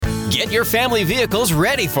Get your family vehicles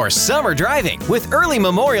ready for summer driving with early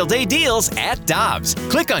Memorial Day deals at Dobbs.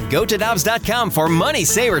 Click on gotodobbs.com for money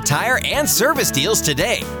saver tire and service deals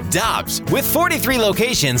today. Dobbs, with 43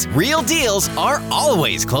 locations, real deals are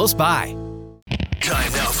always close by.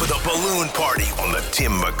 Time now for the balloon party on the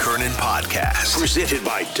Tim McKernan podcast. Presented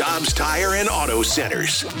by Dobbs Tire and Auto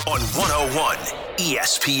Centers on 101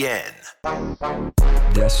 ESPN.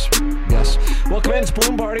 Yes. Welcome in. It's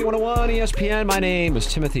Balloon Party 101 ESPN. My name is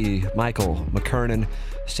Timothy Michael McKernan.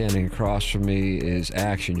 Standing across from me is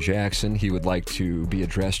Action Jackson. He would like to be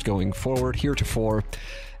addressed going forward, heretofore,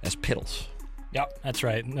 as Piddles. Yep, that's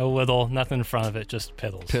right. No little, nothing in front of it, just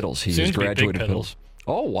Piddles. Piddles. He is graduated Piddles.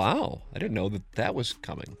 Oh, wow. I didn't know that was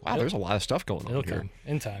coming. Wow, There's a lot of stuff going on It'll here. come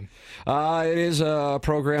in time. It is a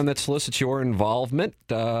program that solicits your involvement.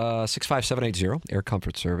 65780, Air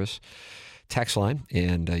Comfort Service text line.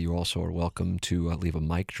 And you also are welcome to leave a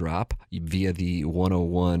mic drop via the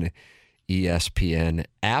 101 ESPN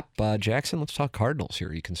app. Jackson, let's talk Cardinals here.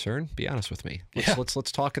 Are you concerned? Be honest with me.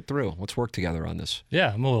 Let's talk it through. Let's work together on this.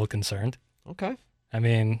 Yeah, I'm a little concerned. Okay. I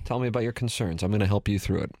mean, tell me about your concerns. I'm going to help you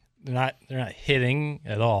through it. They're not hitting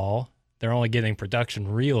at all. They're only getting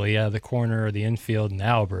production really out of the corner of the infield and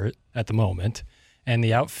Albert at the moment, and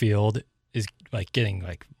the outfield is getting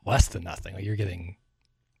less than nothing. You're getting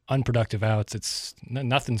unproductive outs.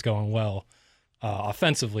 Nothing's going well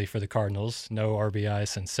offensively for the Cardinals. No RBI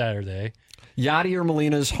since Saturday. Yadier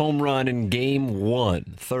Molina's home run in Game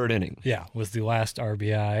 1, third inning. Yeah, was the last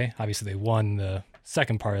RBI. Obviously, they won the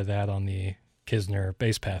second part of that on the Kisner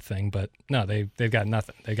base path thing, but no, they've got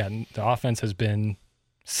nothing. The offense has been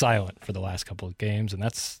silent for the last couple of games, and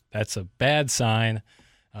that's a bad sign.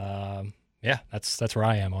 That's where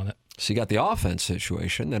I am on it. So you got the offense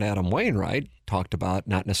situation that Adam Wainwright talked about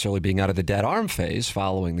not necessarily being out of the dead arm phase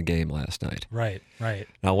following the game last night. Right.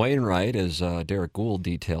 Now Wainwright, as Derek Gould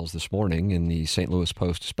details this morning in the St. Louis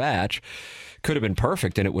Post-Dispatch, could have been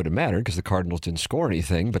perfect and it would have mattered because the Cardinals didn't score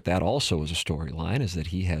anything, but that also is a storyline, is that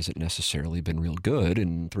he hasn't necessarily been real good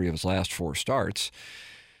in 3 of his last 4 starts.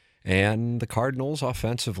 And the Cardinals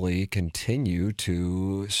offensively continue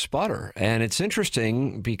to sputter. And it's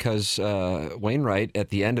interesting because Wainwright, at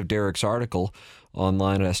the end of Derek's article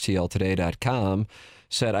online at stltoday.com,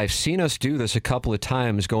 said, I've seen us do this a couple of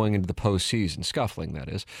times going into the postseason, scuffling, that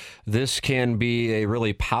is. This can be a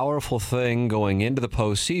really powerful thing going into the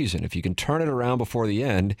postseason. If you can turn it around before the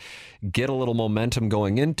end, get a little momentum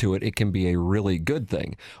going into it, it can be a really good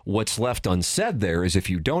thing. What's left unsaid there is if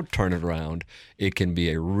you don't turn it around, it can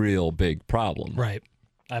be a real big problem. Right.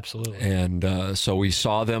 Absolutely. And so we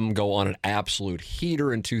saw them go on an absolute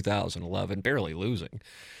heater in 2011, barely losing.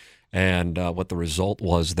 And what the result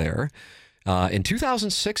was there. In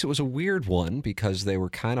 2006, it was a weird one because they were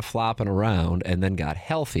kind of flopping around and then got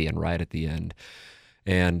healthy and right at the end.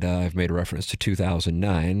 And I've made a reference to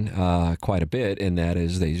 2009 quite a bit, and that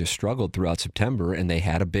is they just struggled throughout September, and they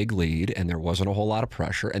had a big lead, and there wasn't a whole lot of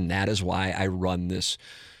pressure, and that is why I run this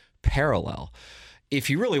parallel. If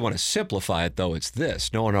you really want to simplify it, though, it's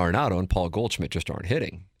this. Noah Arenado and Paul Goldschmidt just aren't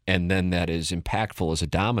hitting. And then that is impactful as a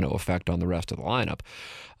domino effect on the rest of the lineup.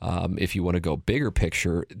 If you want to go bigger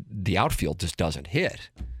picture, the outfield just doesn't hit.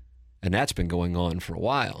 And that's been going on for a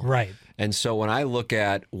while. Right. And so when I look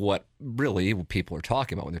at what really people are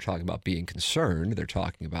talking about, when they're talking about being concerned, they're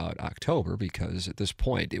talking about October, because at this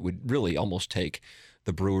point it would really almost take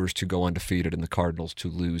the Brewers to go undefeated and the Cardinals to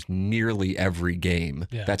lose nearly every game.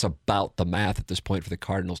 Yeah. That's about the math at this point for the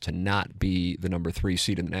Cardinals to not be the number 3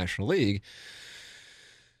 seed in the National League.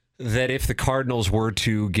 That if the Cardinals were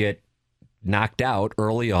to get knocked out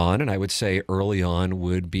early on, and I would say early on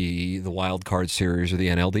would be the wild card series or the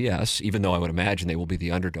NLDS, even though I would imagine they will be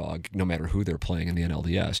the underdog no matter who they're playing in the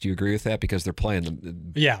NLDS. Do you agree with that? Because they're playing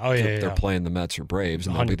them. They're playing the Mets or Braves,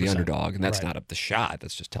 and they'll be the underdog, and that's not up the shot.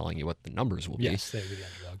 That's just telling you what the numbers will be. Yes, they will be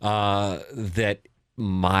the underdog. That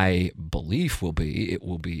my belief will be it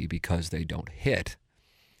will be because they don't hit.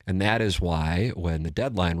 And that is why when the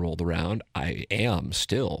deadline rolled around, I am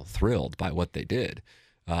still thrilled by what they did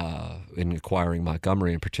in acquiring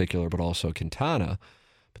Montgomery in particular, but also Quintana.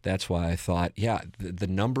 But that's why I thought, the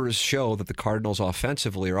numbers show that the Cardinals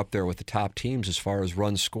offensively are up there with the top teams as far as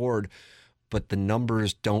runs scored, but the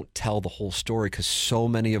numbers don't tell the whole story because so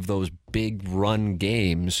many of those big run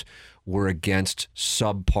games were against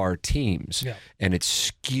subpar teams, and it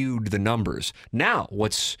skewed the numbers. Now,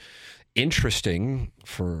 what's interesting,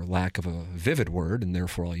 for lack of a vivid word, and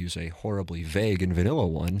therefore I'll use a horribly vague and vanilla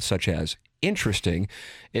one, such as interesting,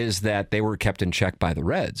 is that they were kept in check by the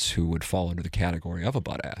Reds, who would fall into the category of a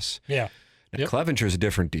butt ass. Yeah. Now, Clevenger's a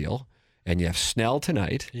different deal, and you have Snell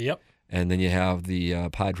tonight. Yep. And then you have the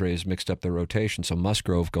Padres mixed up their rotation, so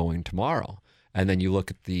Musgrove going tomorrow. And then you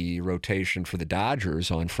look at the rotation for the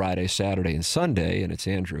Dodgers on Friday, Saturday, and Sunday, and it's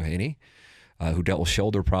Andrew Heaney, who dealt with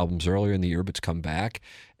shoulder problems earlier in the year but's come back,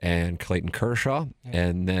 and Clayton Kershaw,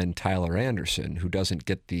 and then Tyler Anderson, who doesn't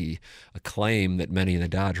get the acclaim that many in the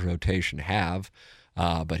Dodger rotation have,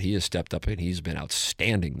 but he has stepped up and he's been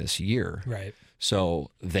outstanding this year. Right.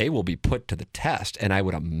 So they will be put to the test, and I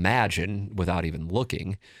would imagine, without even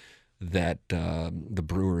looking, that the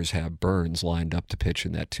Brewers have Burns lined up to pitch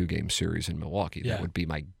in that 2-game series in Milwaukee. Yeah. That would be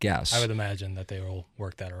my guess. I would imagine that they will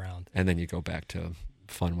work that around. And then you go back to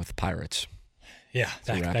fun with the Pirates. Yeah,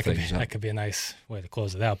 that could be a nice way to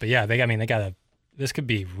close it out. But yeah, this could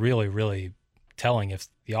be really, really telling if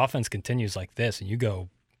the offense continues like this and you go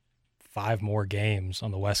 5 more games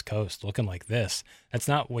on the West Coast looking like this. That's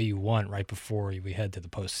not what you want right before we head to the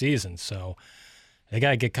postseason. So they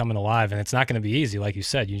got to get coming alive, and it's not going to be easy. Like you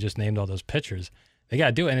said, you just named all those pitchers. They got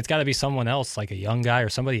to do it, and it's got to be someone else, like a young guy or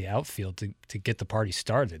somebody outfield to get the party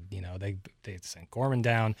started. You know, they sent Gorman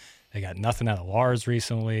down. They got nothing out of Lars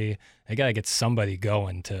recently. They got to get somebody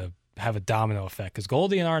going to have a domino effect, because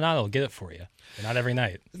Goldie and Arenado will get it for you, but not every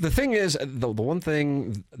night. The thing is, the one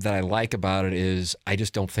thing that I like about it is I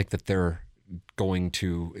just don't think that they're going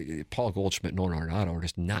to, Paul Goldschmidt and Nolan Arenado are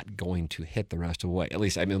just not going to hit the rest of the way. At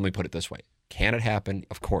least, let me put it this way. Can it happen?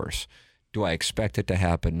 Of course. Do I expect it to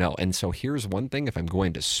happen? No. And so here's one thing. If I'm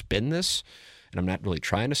going to spin this, and I'm not really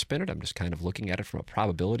trying to spin it, I'm just kind of looking at it from a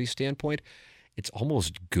probability standpoint, it's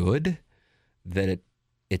almost good that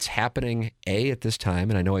it's happening, A, at this time,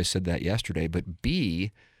 and I know I said that yesterday, but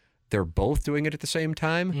B, they're both doing it at the same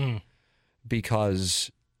time because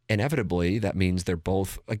inevitably that means they're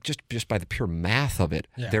both, like just by the pure math of it,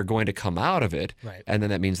 they're going to come out of it, right. And then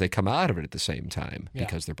that means they come out of it at the same time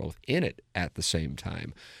because they're both in it at the same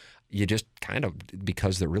time. You just kind of,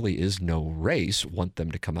 because there really is no race, want them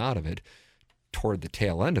to come out of it toward the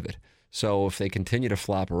tail end of it. So if they continue to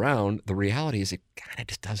flop around, the reality is it kind of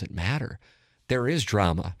just doesn't matter. There is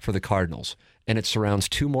drama for the Cardinals, and it surrounds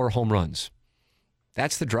 2 more home runs.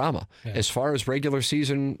 That's the drama. Yeah. As far as regular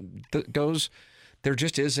season goes, there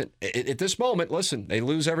just isn't. At this moment, listen, they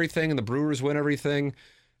lose everything and the Brewers win everything.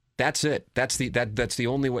 That's it. That's the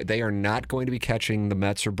only way. They are not going to be catching the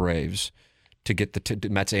Mets or Braves to get the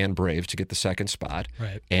Mets and Braves to get the 2nd spot.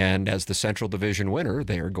 Right. And as the Central Division winner,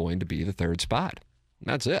 they are going to be the 3rd spot.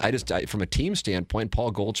 That's it. From a team standpoint,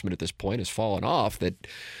 Paul Goldschmidt at this point has fallen off. That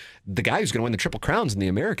the guy who's going to win the Triple Crowns in the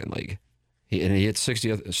American League. He hit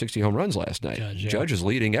 60 home runs last night. Judge is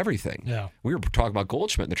leading everything. Yeah. We were talking about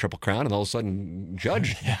Goldschmidt in the Triple Crown, and all of a sudden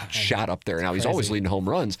Judge shot up there. Now he's always leading home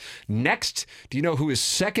runs. Next, do you know who is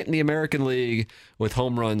 2nd in the American League with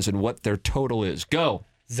home runs and what their total is? Go.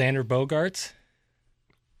 Xander Bogaerts.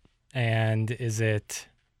 And is it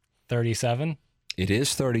 37? It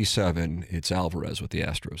is 37. It's Alvarez with the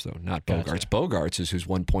Astros, though, not Bogaerts. Gotcha. Bogaerts is who's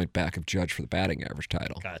 1 point back of Judge for the batting average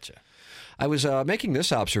title. Gotcha. I was making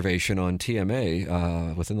this observation on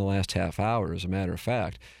TMA within the last half hour, as a matter of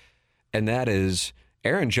fact, and that is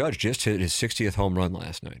Aaron Judge just hit his 60th home run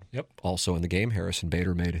last night. Yep. Also in the game, Harrison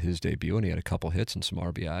Bader made his debut, and he had a couple hits and some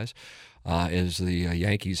RBIs. As the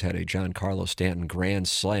Yankees had a Giancarlo Stanton grand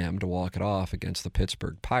slam to walk it off against the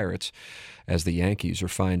Pittsburgh Pirates, as the Yankees are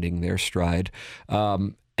finding their stride. I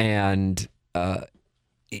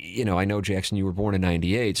know, Jackson, you were born in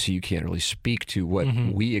 98, so you can't really speak to what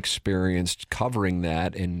we experienced covering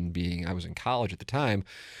that and I was in college at the time.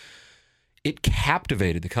 It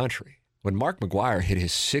captivated the country. When Mark McGwire hit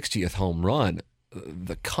his 60th home run,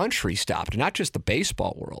 the country stopped, not just the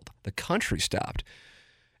baseball world. The country stopped.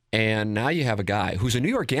 And now you have a guy who's a New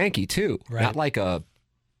York Yankee, too, right. Not like a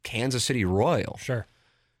Kansas City Royal. Sure.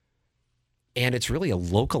 And it's really a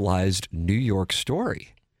localized New York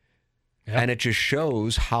story. Yep. And it just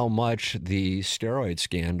shows how much the steroid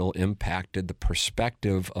scandal impacted the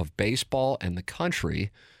perspective of baseball and the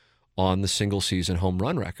country on the single-season home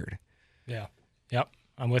run record. Yeah. Yep.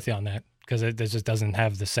 I'm with you on that, because it just doesn't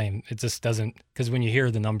have the same. It just doesn't, because when you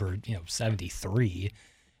hear the number, 73,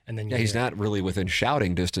 and then he's not really within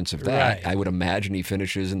shouting distance of that. Right. I would imagine he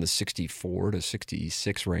finishes in the 64 to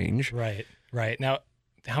 66 range. Right. Now,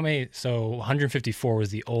 how many? So 154 was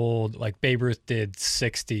the old, like Babe Ruth did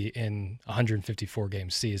 60 in 154 game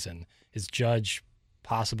season. Is Judge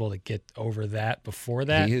possible to get over that before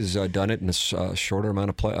that? He has done it in a shorter amount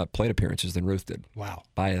of plate appearances than Ruth did. Wow.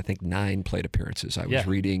 By, I think, 9 plate appearances. I was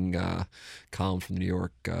reading a column from the New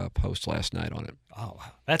York Post last night on it. Oh,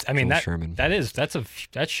 that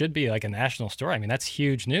should be like a national story. I mean, that's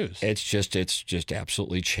huge news. It's just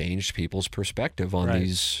absolutely changed people's perspective on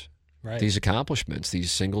these accomplishments,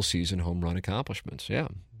 these single season home run accomplishments. Yeah.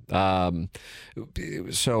 So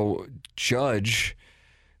Judge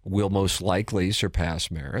will most likely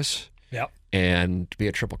surpass Maris. Yep. And be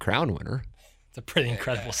a Triple Crown winner. It's a pretty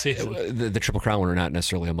incredible season. The Triple Crown winner, not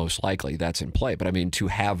necessarily a most likely, that's in play. But I mean, to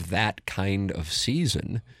have that kind of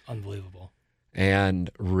season. Unbelievable. And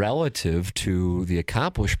relative to the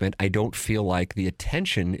accomplishment, I don't feel like the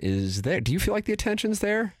attention is there. Do you feel like the attention's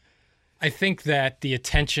there? I think that the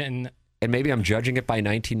attention... And maybe I'm judging it by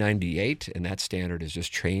 1998, and that standard has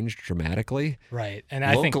just changed dramatically. Right. And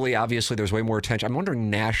locally, obviously, there's way more attention. I'm wondering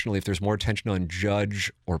nationally if there's more attention on Judge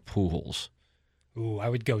or Pujols. Ooh, I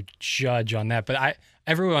would go Judge on that. But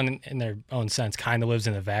everyone in their own sense kind of lives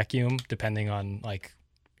in a vacuum, depending on like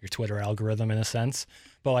your Twitter algorithm in a sense.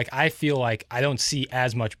 But like I feel like I don't see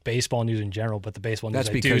as much baseball news in general, but the baseball news That's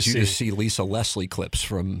because you just see Lisa Leslie clips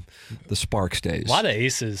from the Sparks days. A lot of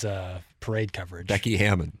Aces parade coverage. Becky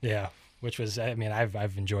Hammond. Yeah, which was, I mean,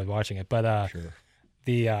 I've enjoyed watching it. But sure.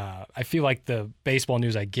 I feel like the baseball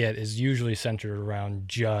news I get is usually centered around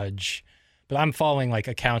Judge, but I'm following like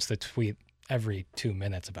accounts that tweet every 2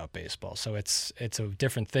 minutes about baseball. So it's a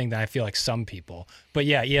different thing than I feel like some people. But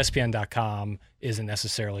yeah, ESPN.com isn't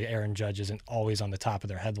necessarily, Aaron Judge isn't always on the top of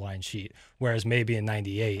their headline sheet, whereas maybe in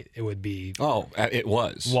 98 it would be it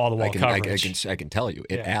was wall-to-wall coverage. I can tell you.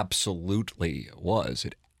 It absolutely was.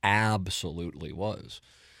 It absolutely was.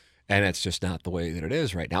 And it's just not the way that it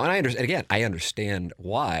is right now. And I understand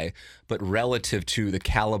why, but relative to the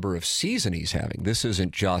caliber of season he's having, this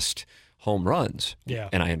isn't just home runs. Yeah.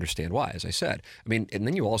 And I understand why, as I said. I mean, and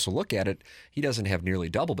then you also look at it, he doesn't have nearly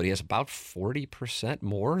double, but he has about 40%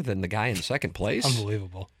 more than the guy in second place.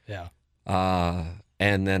 Unbelievable. Yeah.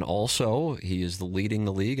 And then also, he is leading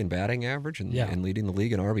the league in batting average and leading the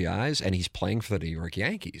league in RBIs, and he's playing for the New York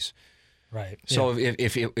Yankees. Right. So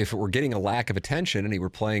if it were getting a lack of attention and he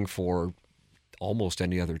were playing for almost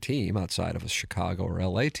any other team outside of a Chicago or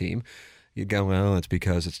LA team, you'd go, well, it's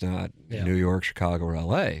because it's not New York, Chicago, or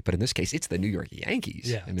LA. But in this case, it's the New York Yankees.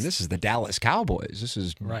 Yeah, I mean, this is the Dallas Cowboys. This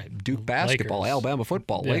is Duke basketball, Lakers. Alabama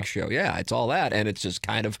football, Lake Show. Yeah, it's all that. And it's just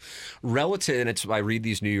kind of relative. And I read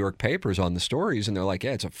these New York papers on the stories, and they're like,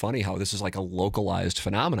 it's funny how this is like a localized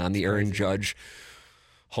phenomenon, the Aaron Judge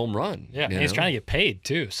home run. Yeah, and he's trying to get paid,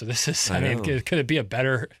 too. So this is, I mean, could it be a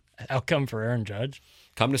better outcome for Aaron Judge?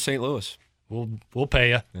 Come to St. Louis. We'll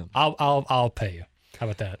pay you. Yeah. I'll pay you. How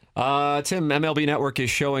about that? Tim, MLB Network is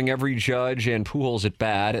showing every Judge and Pujols at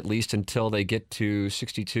bat, at least until they get to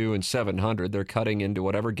 62 and 700. They're cutting into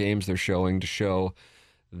whatever games they're showing to show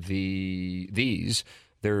these.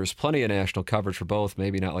 There's plenty of national coverage for both,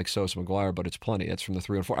 maybe not like Sosa McGuire, but it's plenty. It's from the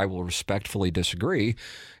 3 and 4. I will respectfully disagree.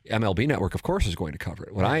 MLB Network, of course, is going to cover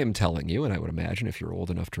it. What I am telling you, and I would imagine if you're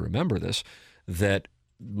old enough to remember this, that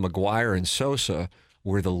McGuire and Sosa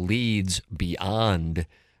were the leads beyond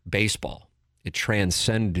baseball. It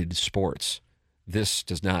transcended sports. This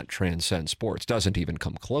does not transcend sports. Doesn't even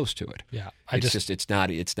come close to it. Yeah, it's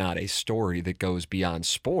not a story that goes beyond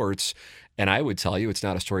sports. And I would tell you, it's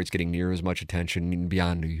not a story that's getting near as much attention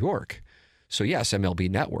beyond New York. So yes, MLB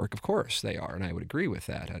Network, of course they are, and I would agree with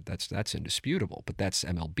that. That's indisputable. But that's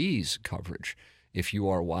MLB's coverage. If you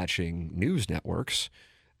are watching news networks,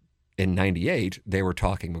 in 98, they were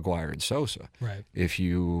talking McGuire and Sosa. Right. If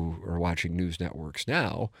you are watching news networks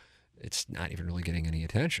now, it's not even really getting any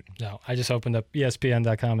attention. No, I just opened up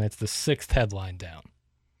ESPN.com, and it's the 6th headline down.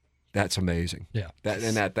 That's amazing. Yeah.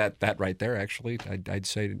 That right there, actually, I'd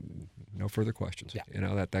say no further questions. Yeah. You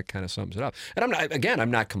know, that kind of sums it up. And I'm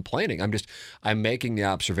not complaining. I'm making the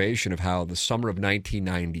observation of how the summer of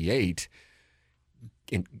 1998,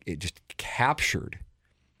 it just captured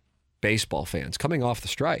baseball fans coming off the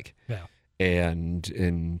strike. Yeah. And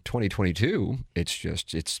in 2022, it's the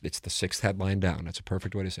 6th headline down. That's a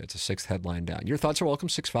perfect way to say it. It's the 6th headline down. Your thoughts are welcome,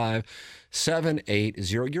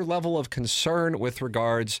 65780. Your level of concern with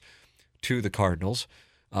regards to the Cardinals.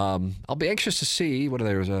 I'll be anxious to see,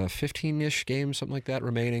 there's a 15-ish game, something like that,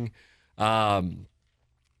 remaining. And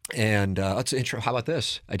let's intro. How about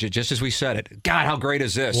this? Just as we said it. God, how great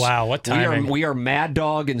is this? Wow, what timing. We are Mad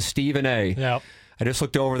Dog and Stephen A. Yep. I just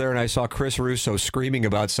looked over there and I saw Chris Russo screaming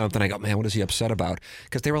about something. I go, man, what is he upset about?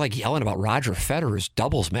 Because they were like yelling about Roger Federer's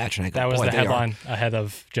doubles match. And I go, that was the headline ahead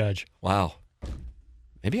of Judge. Wow.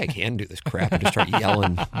 Maybe I can do this crap and just start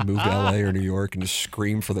yelling, move to LA or New York and just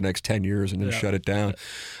scream for the next 10 years and then shut it down.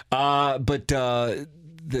 But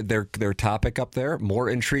their topic up there,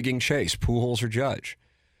 more intriguing chase, Pujols or Judge.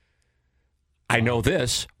 I know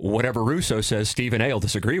this. Whatever Russo says, Stephen A will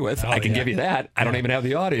disagree with. I can give you that. I don't even have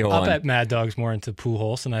the audio on. I'll bet Mad Dog's more into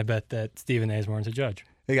Pujols, and I bet that Stephen A is more into Judge.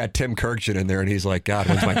 They got Tim Kirkjian in there, and he's like, God,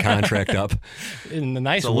 when's my contract up? In the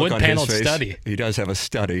nice wood-paneled study. He does have a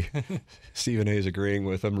study. Stephen A. is agreeing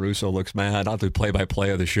with him. Russo looks mad. I'll do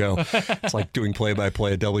play-by-play of the show. It's like doing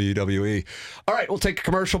play-by-play of WWE. All right, we'll take a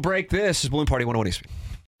commercial break. This is Balloon Party 101 ESPN.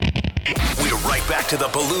 We're right back to the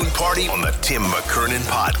Balloon Party on the Tim McKernan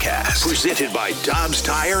Podcast. Presented by Dobbs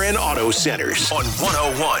Tire and Auto Centers on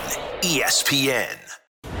 101 ESPN.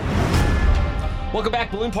 Welcome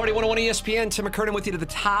back, Balloon Party 101 ESPN. Tim McKernan with you to the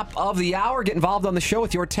top of the hour. Get involved on the show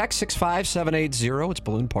with your text 65780. It's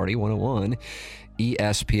Balloon Party 101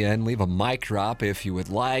 ESPN. Leave a mic drop if you would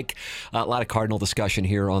like. A lot of Cardinal discussion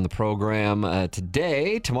here on the program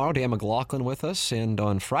today. Tomorrow, Dan McLaughlin with us. And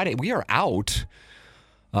on Friday, we are out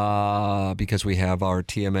because we have our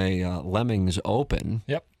TMA Lemmings Open.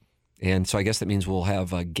 Yep. And so I guess that means we'll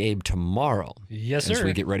have Gabe tomorrow. Yes, sir. As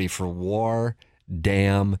we get ready for War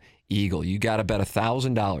Damn Eagle. You got to bet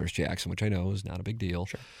 $1,000, Jackson, which I know is not a big deal.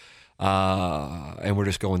 Sure. And we're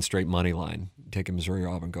just going straight money line. Taking Missouri or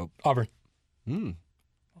Auburn. Go. Auburn.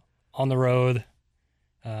 On the road.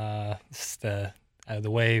 The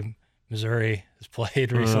way Missouri has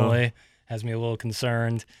played recently has me a little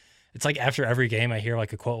concerned. It's like after every game I hear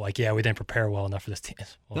like a quote like, yeah, we didn't prepare well enough for this team.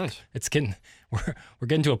 Well, nice. It's getting we're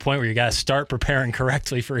getting to a point where you got to start preparing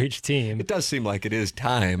correctly for each team. It does seem like it is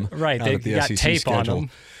time. Right. Now They that the got SEC tape on schedule them.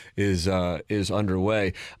 is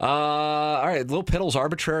underway. All right, Little Piddle's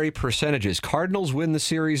arbitrary percentages. Cardinals win the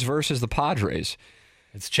series versus the Padres.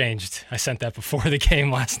 It's changed. I sent that before the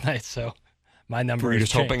game last night, so my number Were you is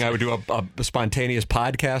just hoping I would do a spontaneous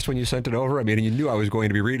podcast when you sent it over? I mean, you knew I was going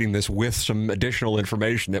to be reading this with some additional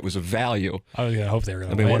information that was of value. I was going to hope they were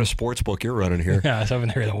going to I mean, win. what a sports book you're running here. Yeah, I was hoping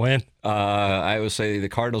they were going to win. I would say the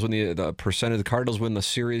Cardinals win the percentage. The Cardinals win the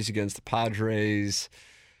series against the Padres.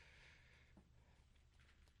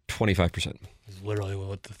 25%. Is literally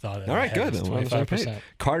what the thought. All right, good. 25%.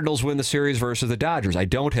 Cardinals win the series versus the Dodgers. I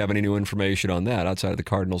don't have any new information on that outside of the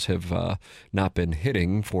Cardinals have not been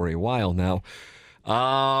hitting for a while now.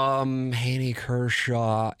 Haney,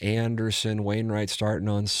 Kershaw, Anderson, Wainwright starting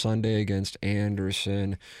on Sunday against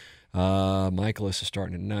Anderson. Michaelis is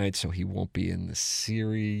starting tonight, so he won't be in the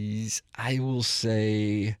series. I will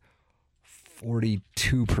say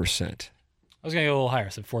 42%. I was going to go a little higher. I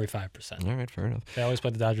said 45%. All right, fair enough. They always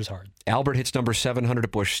play the Dodgers hard. Albert hits number 700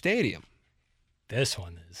 at Busch Stadium. This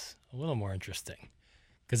one is a little more interesting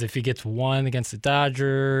because if he gets one against the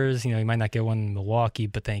Dodgers, he might not get one in Milwaukee,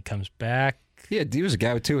 but then he comes back. Yeah, he was a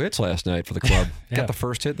guy with 2 hits last night for the club. Yeah. Got the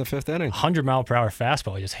first hit in the 5th inning. 100-mile-per-hour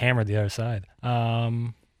fastball. He just hammered the other side.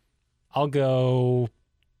 I'll go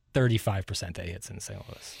 35% that he hits in St.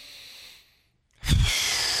 Louis.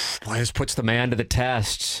 Boy, this puts the man to the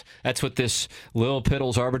test. That's what this Lil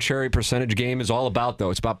Piddle's arbitrary percentage game is all about,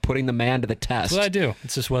 though. It's about putting the man to the test. That's what I do.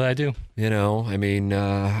 It's just what I do. I mean,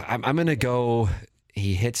 I'm going to go,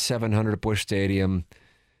 he hits 700 at Busch Stadium.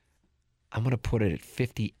 I'm going to put it at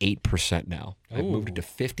 58% now. I've moved it to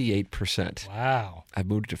 58%. Wow. I've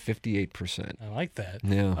moved it to 58%. I like that.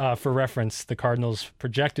 Yeah. For reference, the Cardinals'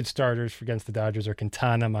 projected starters against the Dodgers are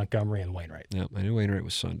Quintana, Montgomery, and Wainwright. Yeah, I knew Wainwright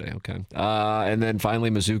was Sunday. Okay. And then finally,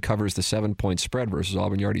 Mizzou covers the 7-point spread versus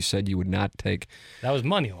Auburn. You already said you would not take. That was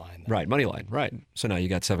money line. Right, money line. Right. So now you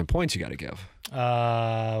got 7 points you got to give.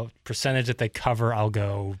 Percentage that they cover, I'll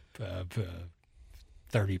go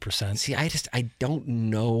 30%. See, I don't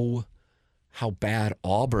know how bad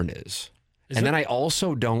Auburn is. Then I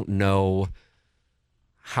also don't know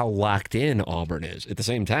how locked in Auburn is. At the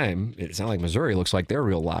same time, it's not like Missouri looks like they're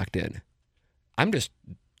real locked in. I'm just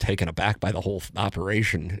taken aback by the whole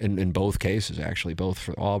operation in both cases, actually, both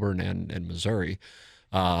for Auburn and Missouri,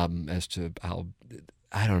 as to how,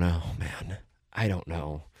 I don't know, man. I don't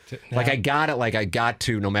know. Like I got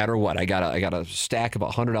to, no matter what, I got a stack of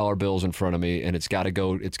 $100 bills in front of me, and it's got to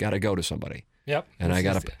go to somebody. Yep. And it's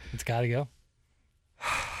got to go.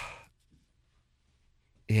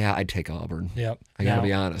 Yeah, I'd take Auburn. Yep. I got to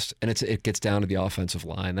be honest. And it gets down to the offensive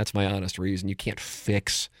line. That's my honest reason. You can't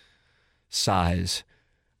fix size.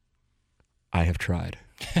 I have tried.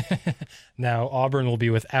 Now, Auburn will be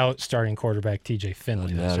without starting quarterback TJ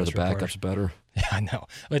Finley. That or the backup's better. Yeah, I know.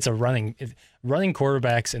 It's a running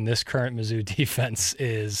quarterbacks in this current Mizzou defense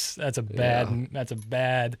that's a bad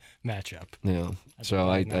matchup. Yeah. That's so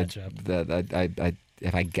I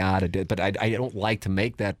if I gotta do it, but I don't like to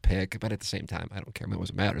make that pick. But at the same time, I don't care. It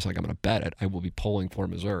doesn't matter. It's like I'm going to bet it. I will be pulling for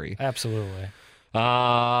Missouri. Absolutely.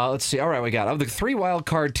 Let's see. All right, we got of the 3 wild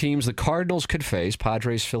card teams the Cardinals could face,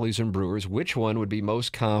 Padres, Phillies, and Brewers. Which one would be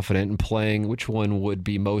most confident in playing? Which one would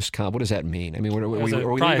be most what does that mean? I mean, are we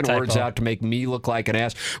leaving words out to make me look like an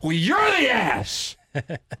ass? Well, you're the ass.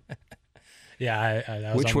 Yeah,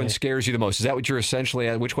 that was Which on one me. scares you the most? Is that what you're essentially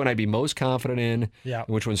at? Which one I'd be most confident in? Yeah.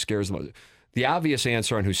 And which one scares the most? The obvious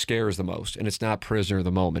answer on who scares the most, and it's not prisoner of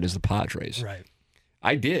the moment, is the Padres. Right.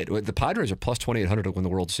 I did. The Padres are plus 2,800 to win the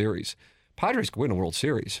World Series. Padres could win a World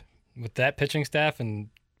Series. With that pitching staff and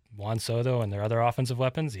Juan Soto and their other offensive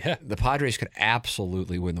weapons, yeah. The Padres could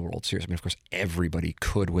absolutely win the World Series. I mean, of course, everybody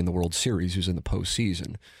could win the World Series who's in the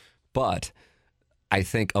postseason. But I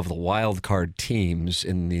think of the wild card teams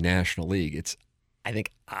in the National League, it's, I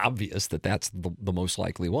think, obvious that that's the most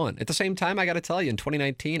likely one. At the same time, I got to tell you, in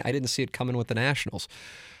 2019, I didn't see it coming with the Nationals.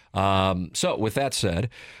 So with that said,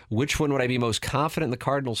 which one would I be most confident in the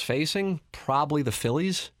Cardinals facing? Probably the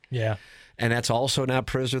Phillies. Yeah. And that's also not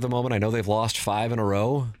prisoner of the moment. I know they've lost 5 in a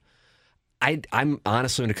row. I'm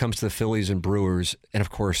honestly, when it comes to the Phillies and Brewers, and of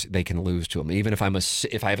course they can lose to them. Even if I have a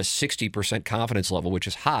 60% confidence level, which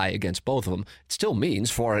is high against both of them, it still means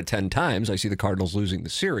 4 out of 10 times I see the Cardinals losing the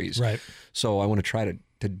series. Right. So I want to try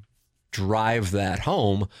to drive that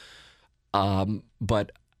home.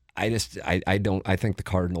 But I think the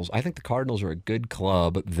Cardinals are a good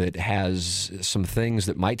club that has some things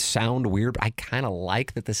that might sound weird, but I kind of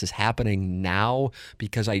like that this is happening now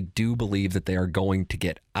because I do believe that they are going to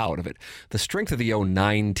get out of it. The strength of the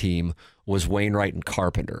 2009 team was Wainwright and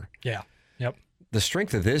Carpenter. Yeah. Yep. The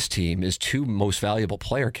strength of this team is 2 most valuable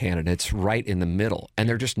player candidates right in the middle, and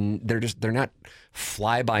they're not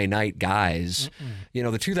fly-by-night guys. You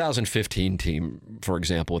know, the 2015 team, for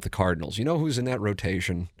example, with the Cardinals, you know who's in that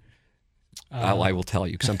rotation? I will tell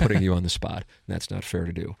you because I'm putting you on the spot. That's not fair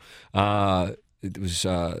to do. It was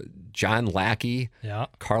John Lackey, Yeah.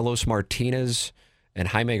 Carlos Martinez, and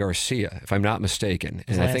Jaime Garcia, if I'm not mistaken.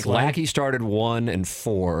 And I Lance think Lynn? Lackey started 1 and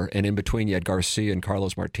 4, and in between you had Garcia and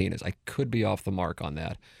Carlos Martinez. I could be off the mark on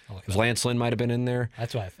that. Because Lance Lynn might have been in there.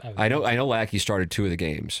 That's why I know Lackey started 2 of the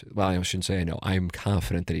games. Well, I shouldn't say I know. I'm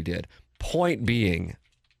confident that he did. The point being,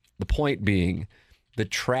 the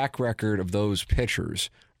track record of those pitchers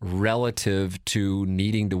relative to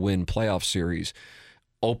needing to win playoff series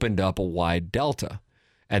opened up a wide delta.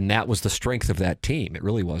 And that was the strength of that team. It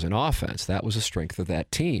really wasn't offense. That was the strength of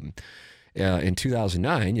that team. In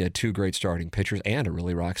 2009, you had 2 great starting pitchers and a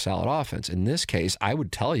really rock-solid offense. In this case, I would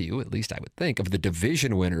tell you, at least I would think, of the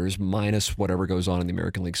division winners minus whatever goes on in the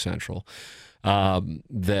American League Central,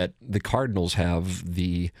 that the Cardinals have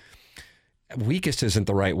the weakest isn't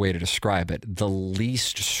the right way to describe it, the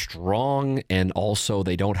least strong, and also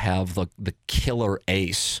they don't have the killer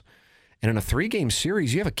ace. And in a 3-game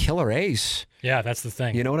series, you have a killer ace. Yeah, that's the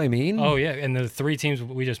thing. You know what I mean? Oh, yeah. And the 3 teams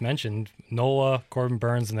we just mentioned, Nola, Corbin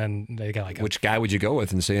Burns, and then they got Which guy would you go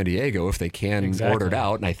with in San Diego if they can order it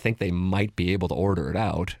out? And I think they might be able to order it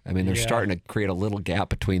out. I mean, they're starting to create a little gap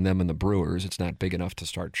between them and the Brewers. It's not big enough to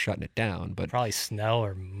start shutting it down. But probably Snell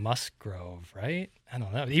or Musgrove, right? I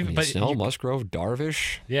don't know. Snell, Musgrove,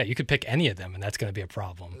 Darvish. Yeah, you could pick any of them, and that's going to be a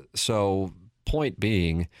problem. So, point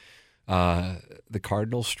being, the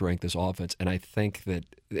Cardinals' strength is offense, and I think that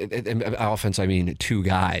offense, I mean 2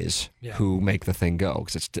 guys who make the thing go,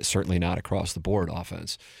 because it's certainly not across the board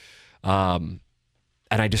offense. And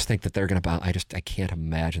I just think that they're going to I can't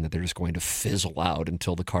imagine that they're just going to fizzle out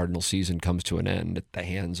until the Cardinal season comes to an end at the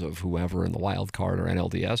hands of whoever in the wild card or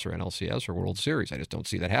NLDS or NLCS or World Series. I just don't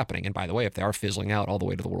see that happening. And by the way, if they are fizzling out all the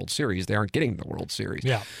way to the World Series, they aren't getting the World Series.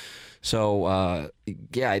 Yeah. So I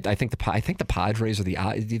think the Padres are the.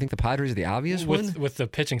 Do you think the Padres are the obvious one? With the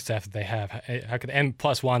pitching staff that they have, how could, and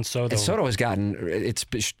plus Juan Soto. And Soto has gotten.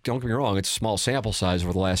 Don't get me wrong. It's a small sample size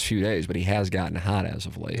over the last few days, but he has gotten hot as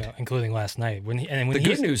of late, including last night. The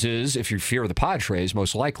good news is, if you fear the Padres,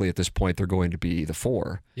 most likely at this point they're going to be the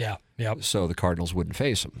 4. Yeah. Yep. So the Cardinals wouldn't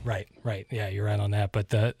face them. Right. Yeah, you're right on that.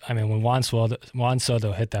 But when Juan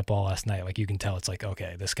Soto hit that ball last night, like you can tell, it's like,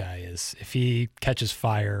 okay, this guy is. If he catches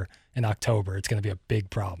fire in October, it's going to be a big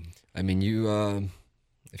problem. I mean,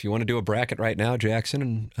 if you want to do a bracket right now,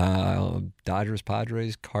 Jackson, Dodgers,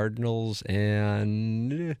 Padres, Cardinals,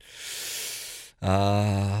 and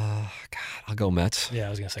God, I'll go Mets. Yeah, I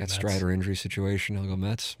was going to say Got Mets. Strider injury situation. I'll go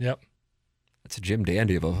Mets. Yep. That's a Jim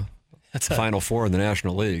Dandy of a Final 4 in the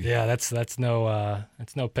National League. Yeah, that's no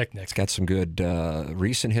picnic. It's got some good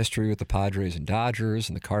recent history with the Padres and Dodgers,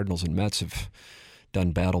 and the Cardinals and Mets have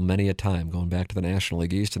done battle many a time, going back to the National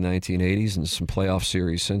League East in the 1980s and some playoff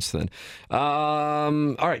series since then.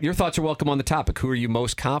 All right, your thoughts are welcome on the topic. Who are you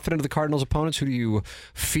most confident of the Cardinals' opponents? Who do you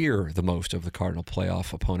fear the most of the Cardinal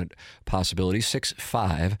playoff opponent possibilities?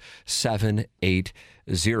 65780.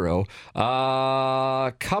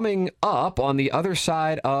 Coming up on the other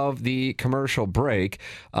side of the commercial break,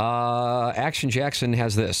 Action Jackson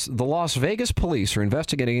has this. The Las Vegas police are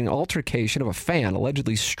investigating an altercation of a fan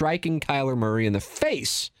allegedly striking Kyler Murray in the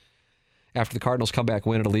face after the Cardinals' comeback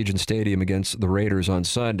win at Allegiant Stadium against the Raiders on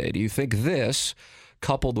Sunday. Do you think this,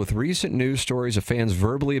 coupled with recent news stories of fans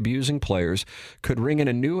verbally abusing players, could ring in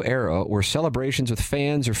a new era where celebrations with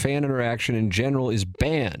fans or fan interaction in general is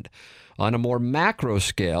banned? On a more macro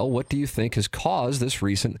scale, what do you think has caused this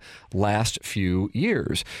recent last few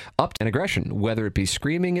years? Up to aggression, whether it be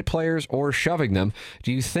screaming at players or shoving them.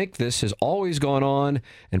 Do you think this has always gone on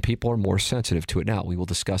and people are more sensitive to it now? We will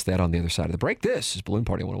discuss that on the other side of the break. This is Balloon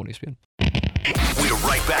Party on 101 ESPN. We're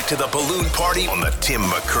right back to the Balloon Party on the Tim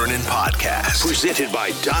McKernan Podcast. Presented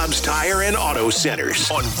by Dobbs Tire and Auto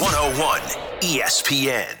Centers on 101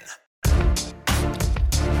 ESPN.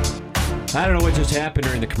 I don't know what just happened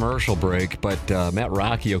during the commercial break, but Matt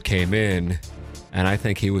Rocchio came in, and I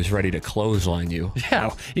think he was ready to clothesline you.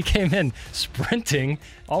 Yeah, he came in sprinting,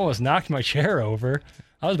 almost knocked my chair over.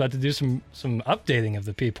 I was about to do some updating of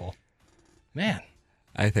the people. Man.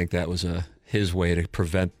 I think that was his way to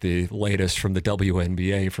prevent the latest from the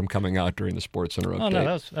WNBA from coming out during the SportsCenter update. Oh, no,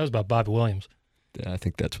 that was about Bobby Williams. Yeah, I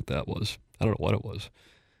think that's what that was. I don't know what it was.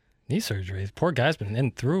 Knee surgery. The poor guy's been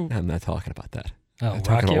in through. I'm not talking about that. Oh, I'm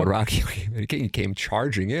talking about what Rocchio came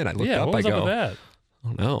charging in. I looked up. What was up with that? I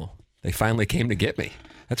don't know. They finally came to get me.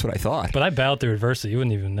 That's what I thought. But I battled through adversity. You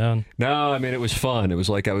wouldn't even known. No, I mean, it was fun. It was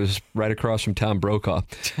like I was right across from Tom Brokaw.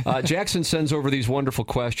 Jackson sends over these wonderful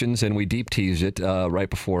questions, and we deep tease it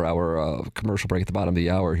right before our commercial break at the bottom of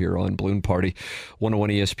the hour here on Balloon Party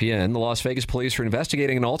 101 ESPN. The Las Vegas police are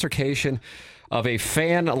investigating an altercation of a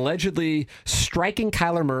fan allegedly striking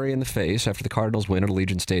Kyler Murray in the face after the Cardinals win at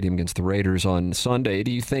Allegiant Stadium against the Raiders on Sunday.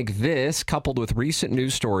 Do you think this, coupled with recent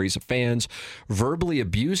news stories of fans verbally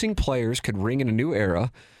abusing players, could ring in a new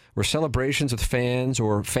era where celebrations with fans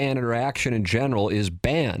or fan interaction in general is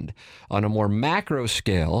banned? On a more macro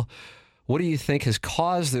scale, what do you think has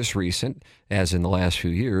caused this recent, as in the last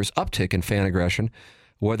few years, uptick in fan aggression?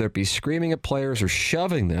 Whether it be screaming at players or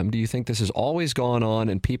shoving them, do you think this has always gone on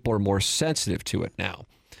and people are more sensitive to it now?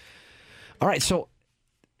 All right, so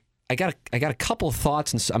I got a couple of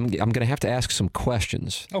thoughts, and I'm going to have to ask some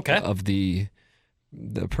questions of the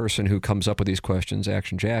person who comes up with these questions,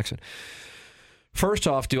 Action Jackson. First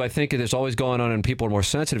off, do I think it has always gone on and people are more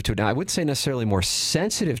sensitive to it now? I wouldn't say necessarily more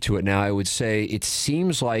sensitive to it now. I would say it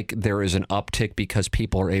seems like there is an uptick because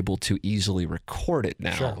people are able to easily record it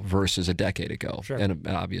now versus a decade ago and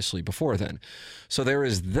obviously before then. So there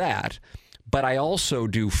is that. But I also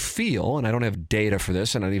do feel, and I don't have data for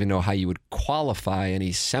this, and I don't even know how you would qualify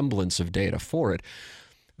any semblance of data for it,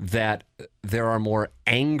 that there are more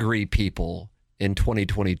angry people in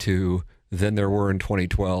 2022 than there were in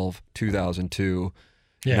 2012, 2002,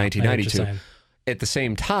 1992. At the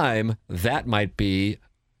same time, that might be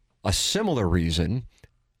a similar reason,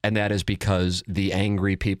 and that is because the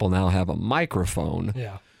angry people now have a microphone,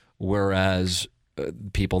 whereas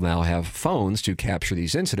people now have phones to capture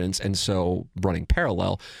these incidents, and so running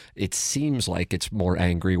parallel, it seems like it's more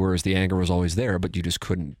angry, whereas the anger was always there, but you just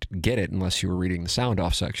couldn't get it unless you were reading the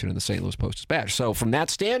sound-off section in the St. Louis Post-Dispatch. So from that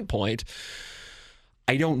standpoint,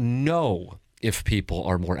 I don't know if people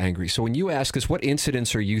are more angry. So when you ask us, what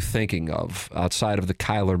incidents are you thinking of outside of the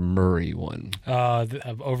Kyler Murray one?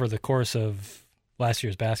 Over the course of last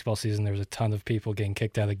year's basketball season, there was a ton of people getting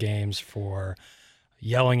kicked out of games for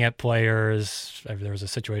yelling at players. There was a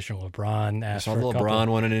situation where LeBron asked for a couple. LeBron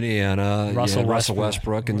one in Indiana. Russell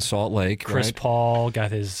Westbrook in Salt Lake. Chris Paul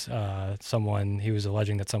got his he was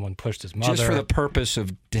alleging that someone pushed his mother. Just for the purpose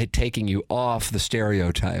of taking you off the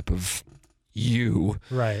stereotype of you.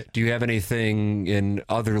 Right. Do you have anything in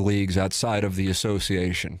other leagues outside of the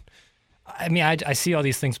association? I mean, I see all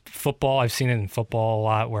these things. Football, I've seen it in football a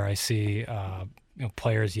lot where I see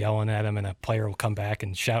players yelling at them, and a player will come back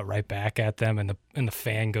and shout right back at them, and the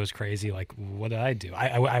fan goes crazy. Like, what did I do?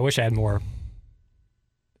 I wish I had more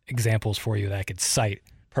examples for you that I could cite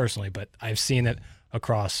personally, but I've seen it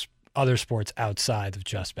across other sports outside of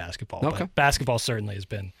just basketball. Okay. But basketball certainly has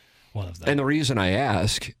been one of them. And the reason I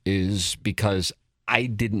ask is because I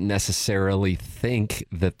didn't necessarily think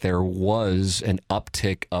that there was an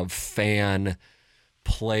uptick of fan,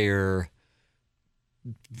 player,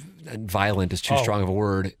 and violent is too strong of a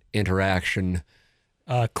word, interaction.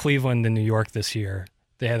 Cleveland and New York this year,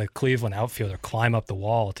 they had a Cleveland outfielder climb up the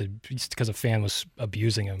wall because a fan was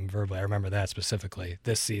abusing him verbally. I remember that specifically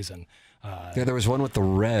this season. There was one with the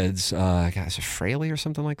Reds. Is it Fraley or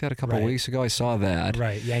something like that a couple of weeks ago? I saw that.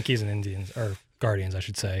 Right. Yankees and Indians, or Guardians, I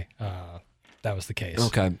should say. That was the case.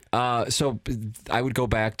 Okay. So I would go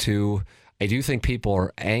back to, I do think people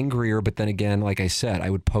are angrier, but then again, like I said,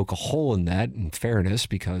 I would poke a hole in that in fairness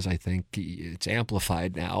because I think it's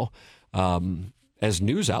amplified now as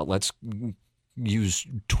news outlets use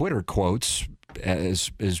Twitter quotes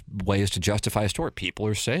as ways to justify a story. People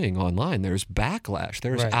are saying online there's backlash,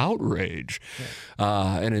 there's outrage,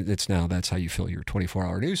 and it's now that's how you fill your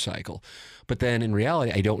 24-hour news cycle. But then in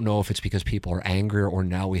reality, I don't know if it's because people are angrier or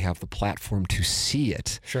now we have the platform to see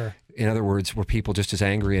it. Sure. In other words, were people just as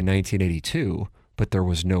angry in 1982, but there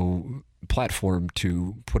was no platform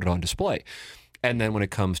to put it on display? And then when it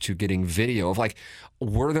comes to getting video of like,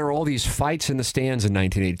 were there all these fights in the stands in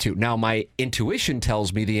 1982? Now, my intuition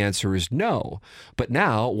tells me the answer is no. But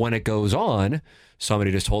now when it goes on,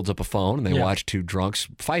 somebody just holds up a phone and they watch two drunks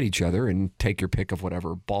fight each other and take your pick of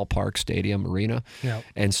whatever ballpark, stadium, arena. Yeah.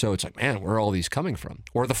 And so it's like, man, where are all these coming from?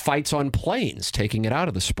 Or the fights on planes, taking it out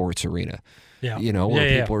of the sports arena. Yeah. You know,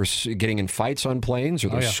 where people are getting in fights on planes or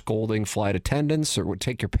they're scolding flight attendants or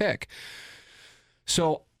take your pick.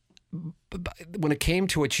 So when it came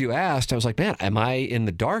to what you asked, I was like, man, am I in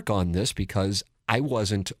the dark on this? Because I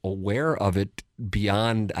wasn't aware of it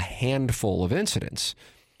beyond a handful of incidents.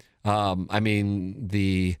 I mean,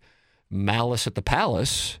 the Malice at the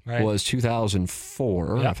Palace was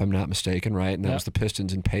 2004, if I'm not mistaken, right? And that was the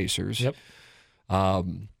Pistons and Pacers. Yep.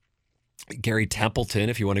 Gary Templeton,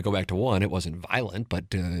 if you want to go back to one, it wasn't violent, but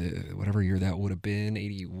whatever year that would have been,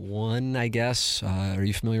 81, I guess. Are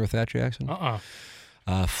you familiar with that, Jackson?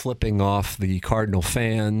 Flipping off the Cardinal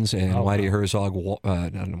fans, and Whitey Herzog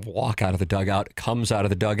walk out of the dugout, comes out of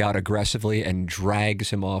the dugout aggressively and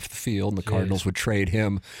drags him off the field. And the Cardinals would trade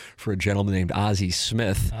him for a gentleman named Ozzie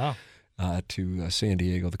Smith to San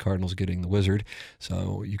Diego, the Cardinals getting the Wizard.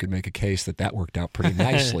 So you could make a case that worked out pretty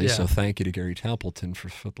nicely. So thank you to Gary Templeton for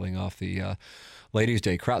flipping off the Ladies'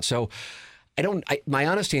 Day crowd. So my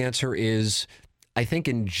honest answer is, I think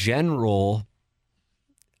in general,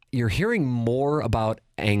 you're hearing more about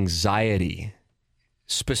anxiety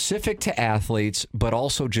specific to athletes, but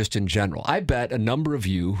also just in general. I bet a number of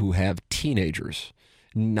you who have teenagers,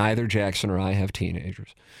 neither Jackson or I have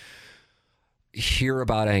teenagers, hear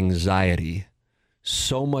about anxiety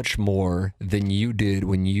so much more than you did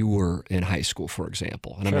when you were in high school, for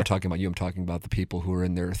example. And I'm not talking about you, I'm talking about the people who are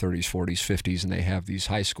in their 30s, 40s, 50s, and they have these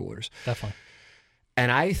high schoolers. Definitely.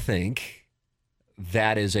 And I think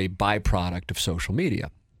that is a byproduct of social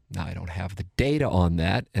media. Now, I don't have the data on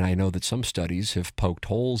that, and I know that some studies have poked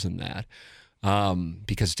holes in that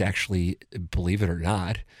because it's actually, believe it or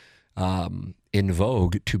not, in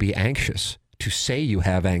vogue to be anxious, to say you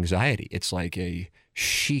have anxiety. It's like a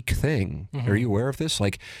chic thing. Are you aware of this?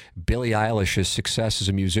 Like Billie Eilish's success as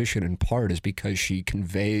a musician in part is because she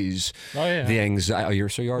conveys the anxiety.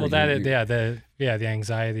 The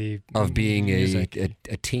anxiety of being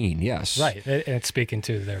a teen. Yes, right, and it's speaking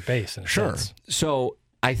to their base. In a sense. So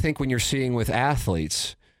I think when you're seeing with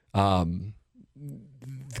athletes, I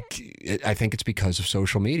think it's because of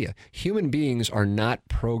social media. Human beings are not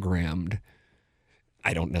programmed.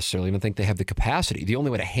 I don't necessarily even think they have the capacity. The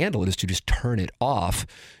only way to handle it is to just turn it off,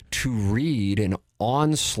 to read an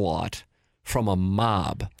onslaught from a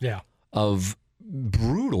mob of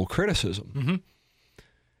brutal criticism.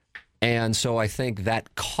 And so I think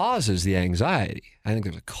that causes the anxiety. I think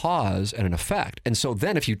there's a cause and an effect. And so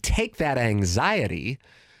then if you take that anxiety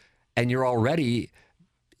and you're already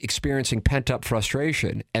experiencing pent-up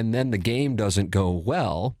frustration and then the game doesn't go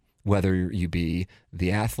well, whether you be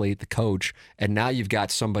the athlete, the coach, and now you've got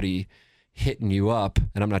somebody hitting you up,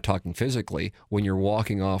 and I'm not talking physically, when you're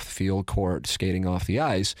walking off the field court, skating off the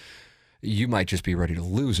ice, you might just be ready to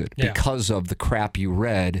lose it because of the crap you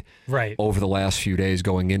read over the last few days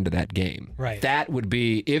going into that game. That would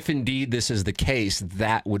be, if indeed this is the case,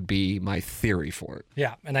 that would be my theory for it.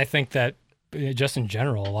 Yeah, and I think that just in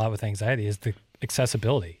general, a lot with anxiety is the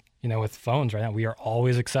accessibility. You know, with phones right now, we are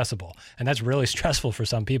always accessible. And that's really stressful for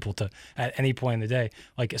some people to, at any point in the day,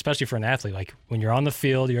 like especially for an athlete, like when you're on the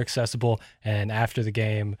field, you're accessible. And after the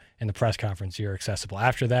game, in the press conference, you're accessible.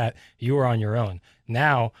 After that, you are on your own.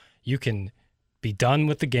 Now you can be done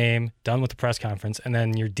with the game, done with the press conference, and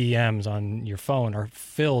then your DMs on your phone are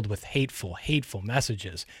filled with hateful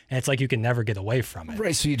messages. And it's like you can never get away from it.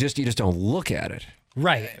 Right, so you just don't look at it.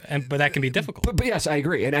 Right, but that can be difficult. But yes, I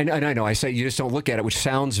agree. And I know I say you just don't look at it, which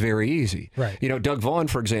sounds very easy. Right. You know, Doug Vaughn,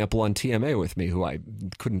 for example, on TMA with me, who I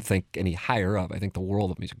couldn't think any higher of. I think the world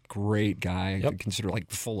of him. He's a great guy. I consider like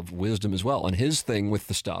full of wisdom as well. And his thing with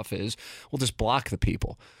the stuff is, we'll just block the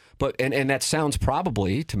people. But and that sounds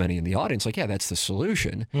probably to many in the audience like, yeah, that's the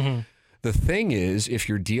solution. The thing is, if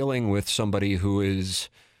you're dealing with somebody who is,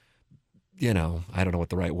 you know, I don't know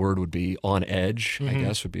what the right word would be, on edge, I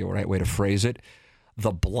guess would be a right way to phrase it.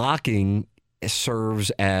 The blocking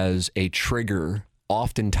serves as a trigger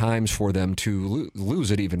oftentimes for them to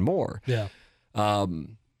lose it even more.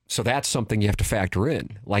 So that's something you have to factor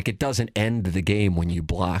in. Like, it doesn't end the game when you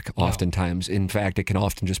block oftentimes. In fact, it can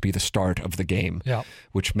often just be the start of the game,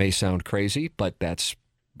 which may sound crazy, but that's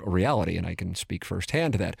a reality, and I can speak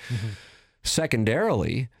firsthand to that.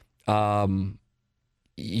 Secondarily,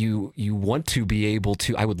 you want to be able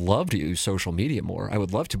to, I would love to use social media more. I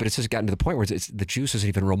would love to, but it's just gotten to the point where the juice isn't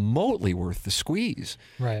even remotely worth the squeeze.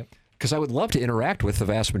 Right. Because I would love to interact with the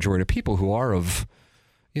vast majority of people who are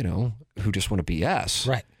who just want to BS.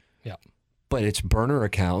 Right. Yeah. But it's burner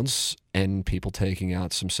accounts and people taking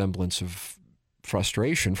out some semblance of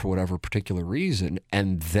frustration for whatever particular reason.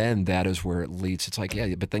 And then that is where it leads. It's like,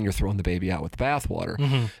 yeah, but then you're throwing the baby out with the bathwater.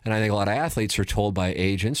 And I think a lot of athletes are told by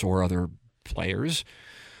agents or other players,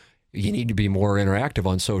 you need to be more interactive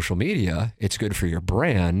on social media. It's good for your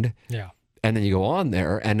brand. Yeah. And then you go on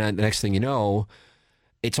there, and then the next thing you know,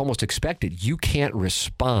 it's almost expected. You can't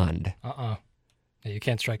respond. Yeah, you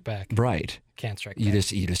can't strike back. Right. Can't strike You back.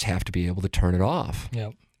 just have to be able to turn it off.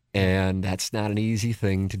 Yep. And that's not an easy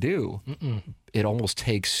thing to do. It almost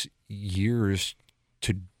takes years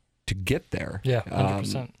to get there. Yeah,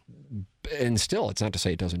 100%. And still, it's not to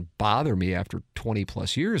say it doesn't bother me after 20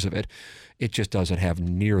 plus years of it. It just doesn't have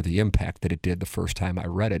near the impact that it did the first time I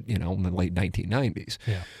read it, in the late 1990s.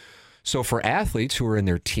 Yeah. So for athletes who are in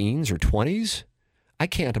their teens or 20s, I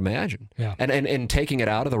can't imagine. Yeah. And taking it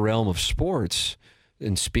out of the realm of sports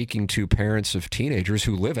and speaking to parents of teenagers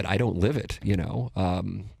who live it, I don't live it,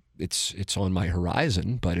 it's on my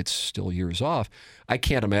horizon, but it's still years off. I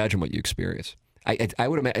can't imagine what you experience. What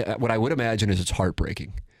I would imagine is it's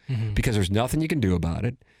heartbreaking because there's nothing you can do about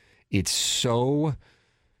it. It's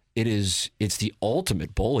the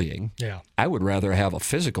ultimate bullying. Yeah. I I would rather have a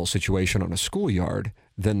physical situation on a schoolyard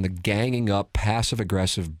than the ganging up,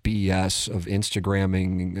 passive-aggressive BS of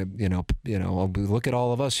Instagramming, look at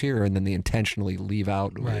all of us here, and then they intentionally leave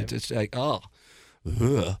out. Right. It's like,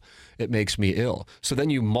 it makes me ill. So then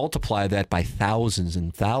you multiply that by thousands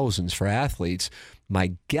and thousands for athletes.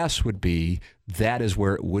 My guess would be that is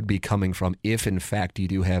where it would be coming from if, in fact, you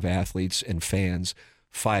do have athletes and fans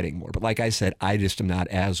fighting more. But like I said, I just am not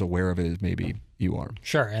as aware of it as maybe you are.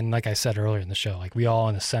 Sure. And like I said earlier in the show, like we all,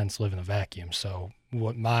 in a sense, live in a vacuum. So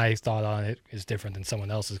what my thought on it is different than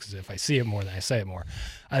someone else's because if I see it more, then I say it more.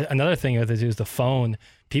 Another thing with it is the phone.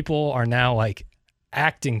 People are now like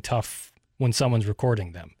acting tough when someone's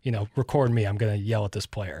recording them. Record me. I'm going to yell at this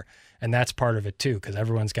player. And that's part of it too, because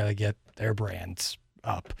everyone's got to get their brands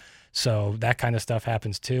up. So that kind of stuff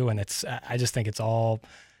happens too. And I just think it's all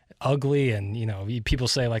ugly. And, people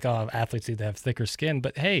say like, oh, athletes need to have thicker skin,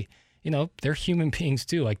 but hey, they're human beings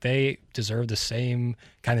too. Like they deserve the same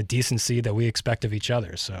kind of decency that we expect of each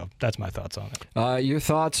other. So that's my thoughts on it. Your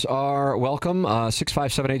thoughts are welcome.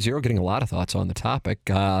 65780, getting a lot of thoughts on the topic.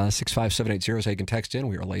 65780 is how you can text in.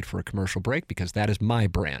 We are late for a commercial break because that is my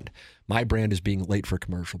brand. My brand is being late for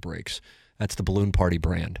commercial breaks. That's the Balloon Party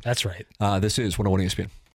brand. That's right. This is 101 ESPN.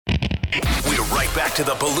 We're right back to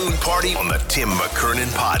the Balloon Party on the Tim McKernan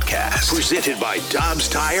Podcast. Presented by Dobbs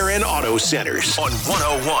Tire and Auto Centers on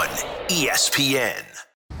 101 ESPN.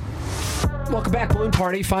 Welcome back, Balloon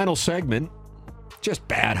Party. Final segment. Just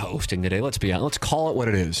bad hosting today. Let's be honest. Let's call it what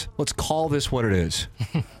it is. Let's call this what it is.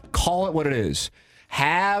 Call it what it is.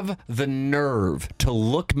 Have the nerve to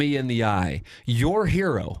look me in the eye. Your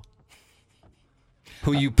hero,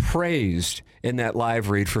 who you praised in that live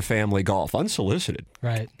read for Family Golf, unsolicited.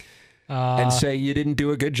 Right. And say you didn't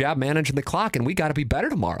do a good job managing the clock and we got to be better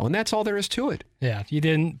tomorrow. And that's all there is to it. Yeah, you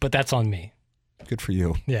didn't, but that's on me. Good for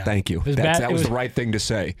you. Yeah. Thank you. That was the right thing to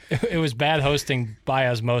say. It was bad hosting by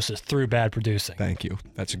osmosis through bad producing. Thank you.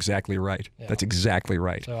 That's exactly right. Yeah. That's exactly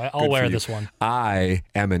right. So I'll wear this one. I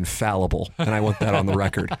am infallible, and I want that on the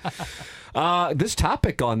record. This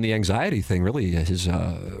topic on the anxiety thing really has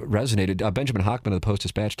resonated. Benjamin Hockman of the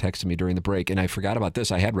Post-Dispatch texted me during the break, and I forgot about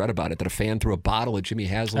this. I had read about it, that a fan threw a bottle at Jimmy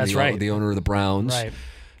Haslam, the owner of the Browns. Right.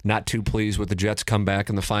 Not too pleased with the Jets' comeback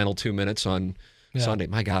in the final 2 minutes on Sunday.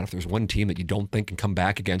 My God, if there's one team that you don't think can come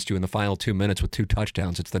back against you in the final 2 minutes with 2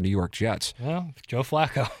 touchdowns, it's the New York Jets. Well, Joe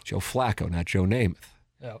Flacco. Joe Flacco, not Joe Namath.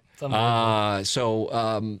 Yeah. But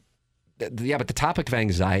the topic of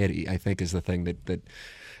anxiety, I think, is the thing that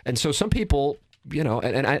and so some people,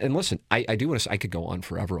 and listen, I do want to. I could go on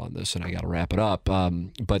forever on this, and I got to wrap it up.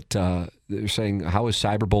 But they're saying, how is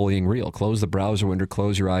cyberbullying real? Close the browser window,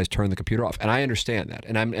 close your eyes, turn the computer off. And I understand that,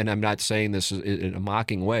 and I'm not saying this in a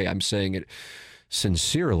mocking way. I'm saying it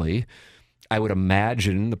sincerely. I would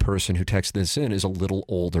imagine the person who texted this in is a little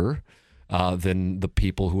older than the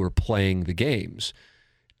people who are playing the games.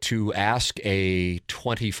 To ask a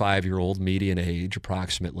 25-year-old median age,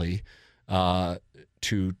 approximately,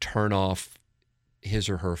 to turn off his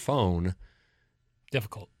or her phone,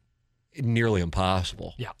 difficult. nearly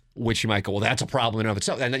impossible. Yeah. Which you might go, well, that's a problem in and of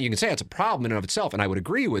itself. And then you can say it's a problem in and of itself. And I would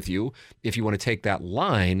agree with you if you want to take that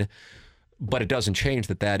line, but it doesn't change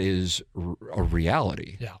that is a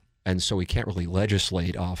reality. Yeah. And so we can't really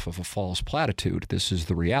legislate off of a false platitude. This is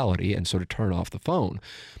the reality. And so to turn off the phone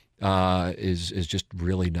is just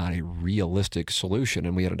really not a realistic solution.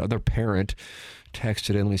 And we had another parent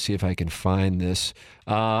texted in. Let me see if I can find this.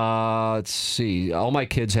 Let's see. All my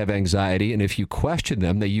kids have anxiety, and if you question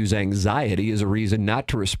them, they use anxiety as a reason not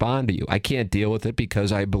to respond to you. I can't deal with it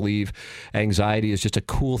because I believe anxiety is just a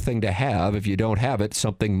cool thing to have. If you don't have it,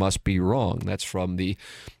 something must be wrong. That's from the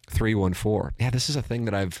 314. Yeah, this is a thing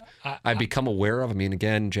that I've become aware of. I mean,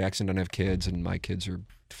 again, Jackson doesn't have kids, and my kids are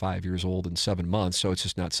 5 years old and 7 months, so it's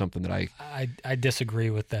just not something that I disagree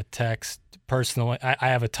with that text. Personally, I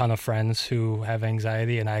have a ton of friends who have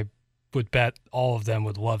anxiety, and I would bet all of them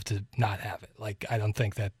would love to not have it. Like, I don't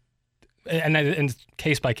think that, and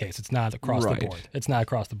case by case, it's not across the board. It's not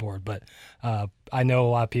across the board, but I know a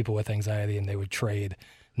lot of people with anxiety, and they would trade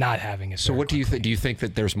not having it. So what do you think? Do you think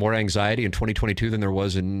that there's more anxiety in 2022 than there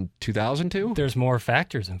was in 2002? There's more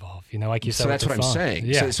factors involved, like you said. So that's what I'm saying.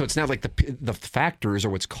 Yeah. So it's not like the factors are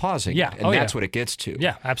what's causing it, and that's what it gets to.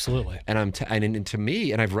 Yeah, absolutely. And and to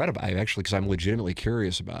me, and I've read about it actually because I'm legitimately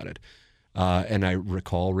curious about it, and I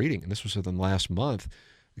recall reading, and this was within the last month,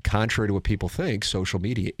 contrary to what people think, social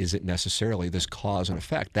media isn't necessarily this cause and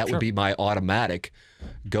effect. That would be my automatic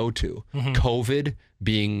go-to. Mm-hmm. COVID,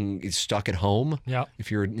 being stuck at home, if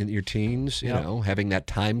you're in your teens, you know, having that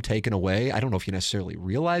time taken away. I don't know if you necessarily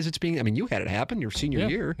realize it's being, I mean, you had it happen your senior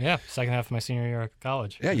year. Yeah, second half of my senior year of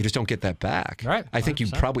college. Yeah, you just don't get that back. Right. I think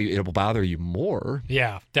it'll bother you more.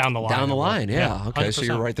 Yeah, down the line. Down the line, yeah. Okay, 100%. so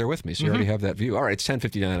you're right there with me. So you already have that view. All right, it's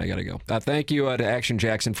 10:59. I got to go. Thank you to Action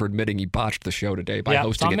Jackson for admitting he botched the show today by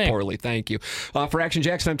hosting it poorly. Thank you. For Action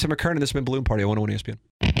Jackson, I'm Tim McKernan. This has been Balloon Party on 101 ESPN.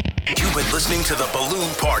 You've been listening to the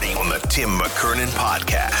Balloon Party on the Tim McKernan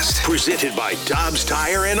Podcast, presented by Dobbs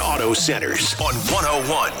Tire and Auto Centers on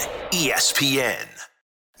 101 ESPN.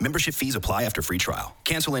 Membership fees apply after free trial.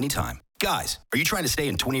 Cancel anytime. Guys, are you trying to stay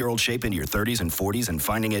in 20-year-old shape into your 30s and 40s and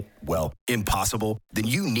finding it, well, impossible? Then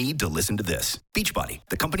you need to listen to this. Beachbody,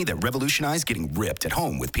 the company that revolutionized getting ripped at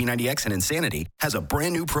home with P90X and Insanity, has a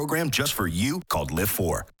brand new program just for you called Lift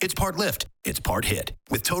 4. It's part lift, it's part hit,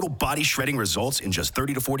 with total body shredding results in just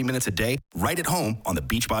 30 to 40 minutes a day, right at home on the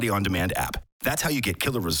Beachbody On Demand app. That's how you get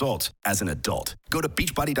killer results as an adult. Go to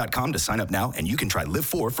beachbody.com to sign up now, and you can try Live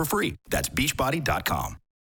 4 for free. That's beachbody.com.